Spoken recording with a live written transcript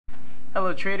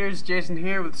Hello traders, Jason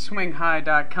here with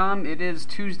swinghigh.com. It is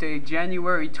Tuesday,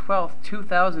 January 12th,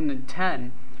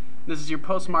 2010. This is your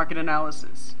post-market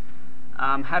analysis.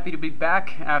 I'm happy to be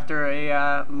back after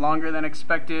a longer than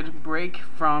expected break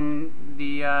from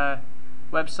the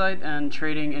website and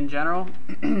trading in general.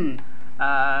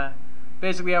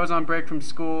 Basically, I was on break from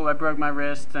school, I broke my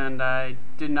wrist, and I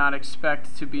did not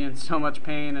expect to be in so much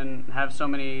pain and have so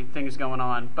many things going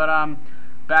on. But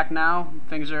back now,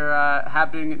 things are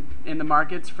happening in the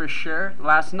markets for sure.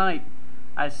 Last night,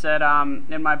 I said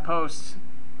in my post,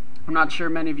 I'm not sure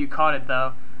many of you caught it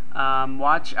though,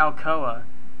 watch Alcoa,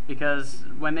 because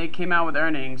when they came out with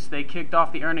earnings, they kicked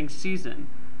off the earnings season,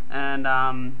 and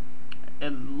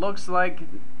it looks like,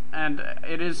 and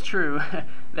it is true,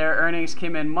 their earnings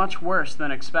came in much worse than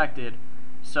expected.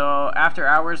 So after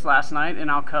hours last night in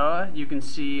Alcoa, you can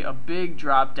see a big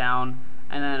drop down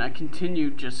and then a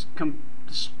continued just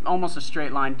almost a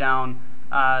straight line down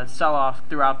sell-off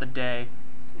throughout the day,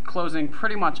 closing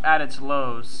pretty much at its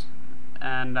lows.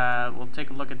 And we'll take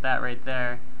a look at that right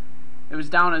there. It was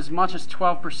down as much as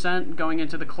 12% going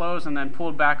into the close, and then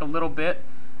pulled back a little bit,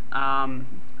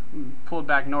 pulled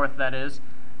back north, that is.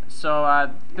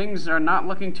 So things are not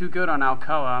looking too good on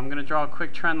Alcoa. I'm going to draw a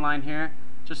quick trend line here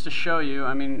just to show you.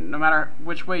 I mean, no matter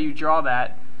which way you draw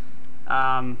that,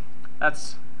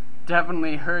 that's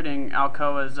definitely hurting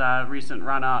Alcoa's recent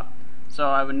run up. So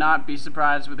I would not be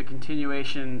surprised with a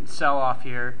continuation sell-off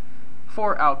here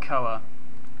for Alcoa.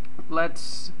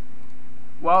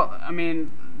 Well, I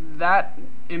mean, that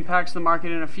impacts the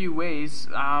market in a few ways.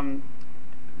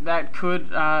 That could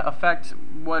affect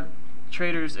what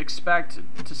traders expect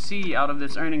to see out of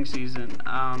this earnings season.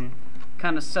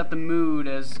 Kind of set the mood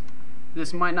as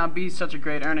this might not be such a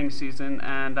great earnings season,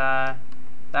 and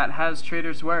that has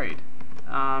traders worried.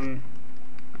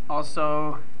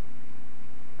 Also,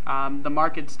 the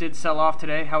markets did sell off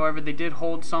today. However, they did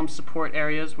hold some support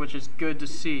areas, which is good to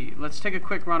see. Let's take a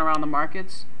quick run around the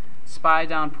markets. SPY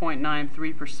down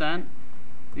 0.93%.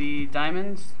 The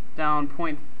diamonds down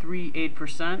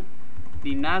 0.38%.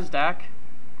 The NASDAQ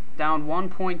down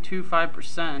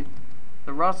 1.25%.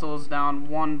 The Russells down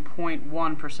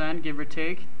 1.1%, give or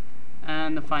take.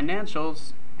 And the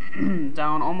financials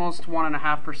down almost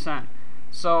 1.5%.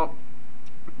 So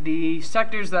the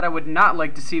sectors that I would not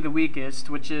like to see the weakest,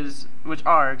 which are the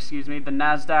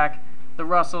NASDAQ, the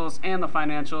Russells, and the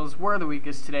financials, were the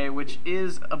weakest today, which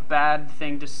is a bad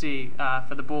thing to see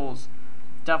for the bulls.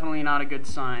 Definitely not a good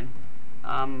sign.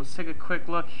 Let's take a quick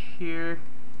look here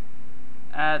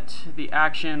at the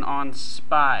action on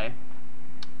SPY.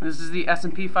 This is the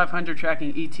S&P 500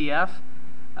 tracking ETF.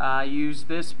 I use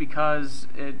this because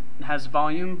it has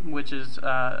volume, which is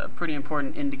a pretty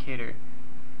important indicator.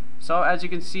 So as you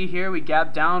can see here, we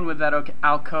gapped down with that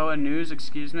Alcoa news,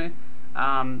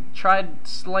 tried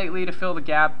slightly to fill the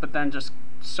gap, but then just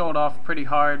sold off pretty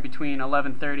hard between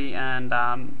 11:30 and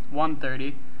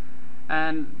 1:30.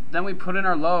 And then we put in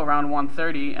our low around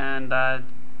 1:30 and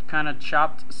kind of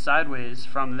chopped sideways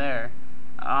from there.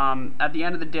 At the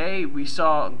end of the day, we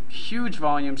saw huge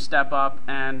volume step up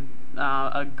and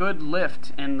a good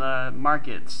lift in the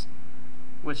markets,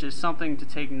 which is something to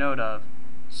take note of.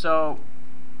 So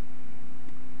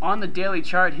on the daily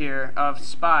chart here of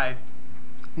SPY,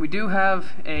 we do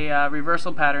have a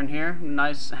reversal pattern here,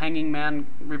 nice hanging man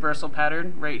reversal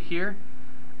pattern right here,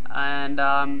 and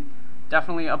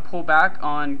definitely a pullback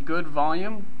on good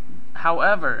volume.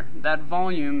 However, that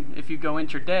volume, if you go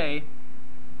intraday,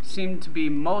 seemed to be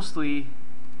mostly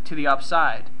to the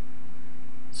upside.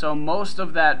 So most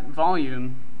of that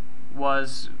volume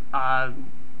was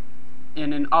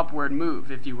in an upward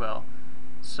move, if you will.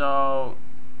 So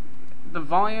the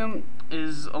volume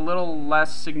is a little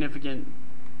less significant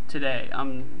today.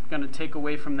 I'm going to take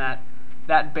away from that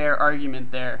bear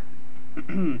argument there.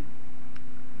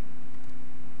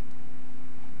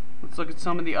 Let's look at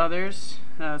some of the others,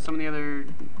 some of the other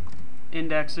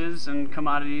indexes and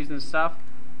commodities and stuff.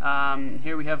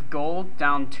 Here we have gold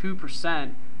down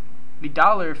 2%. The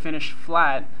dollar finished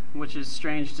flat, which is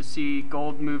strange to see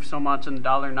gold move so much and the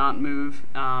dollar not move,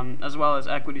 as well as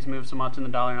equities move so much and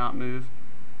the dollar not move.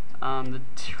 The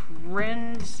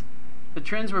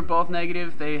trends were both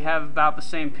negative. They have about the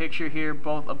same picture here,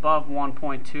 both above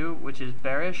 1.2, which is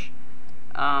bearish.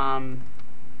 The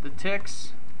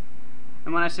ticks,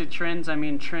 and when I say trends, I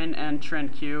mean trend and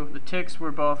trend Q. The ticks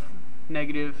were both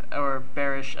negative or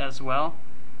bearish as well.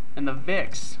 And the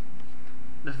VIX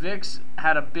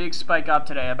had a big spike up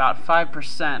today, about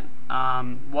 5%.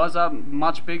 Was up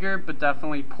much bigger, but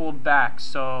definitely pulled back.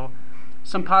 So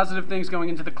some positive things going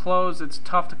into the close. It's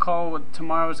tough to call what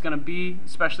tomorrow is going to be,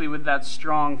 especially with that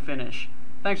strong finish.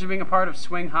 Thanks for being a part of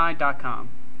swinghigh.com.